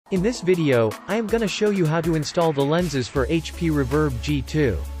In this video, I am gonna show you how to install the lenses for HP Reverb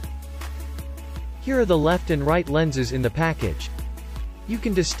G2. Here are the left and right lenses in the package. You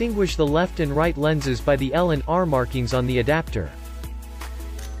can distinguish the left and right lenses by the L and R markings on the adapter.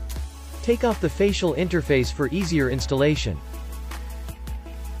 Take off the facial interface for easier installation.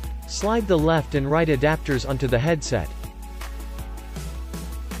 Slide the left and right adapters onto the headset.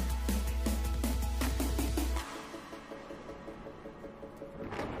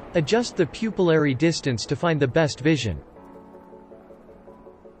 Adjust the pupillary distance to find the best vision.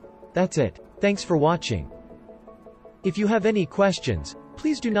 That's it. Thanks for watching. If you have any questions,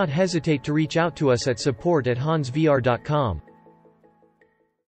 please do not hesitate to reach out to us at support@HonsVR.com.